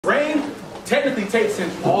technically takes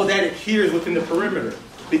in all that it hears within the perimeter,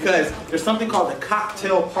 because there's something called the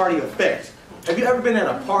cocktail party effect. Have you ever been at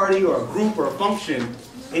a party or a group or a function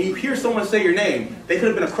and you hear someone say your name? They could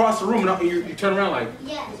have been across the room and you turn around like,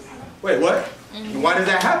 yes. Wait, what? And why does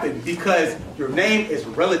that happen? Because your name is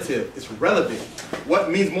relative, it's relevant.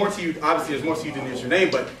 What means more to you, obviously there's more to you than just your name,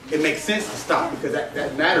 but it makes sense to stop because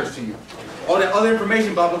that matters to you. All that other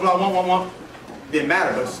information, blah, blah, blah, didn't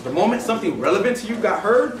matter. But the moment something relevant to you got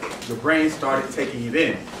heard, your brain started taking it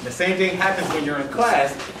in. The same thing happens when you're in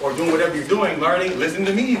class or doing whatever you're doing, learning, listening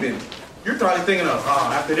to me even. You're probably thinking of,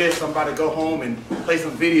 oh, after this, I'm about to go home and play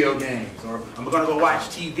some video games, or I'm going to go watch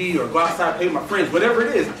TV, or go outside and play with my friends, whatever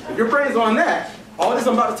it is. If your brain's on that, all this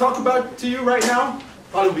I'm about to talk about to you right now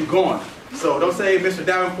probably be gone. So don't say Mr.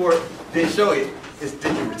 Davenport didn't show it, it's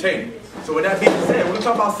did you retain it. So with that being said, we're going to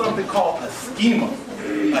talk about something called a schema.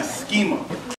 A schema.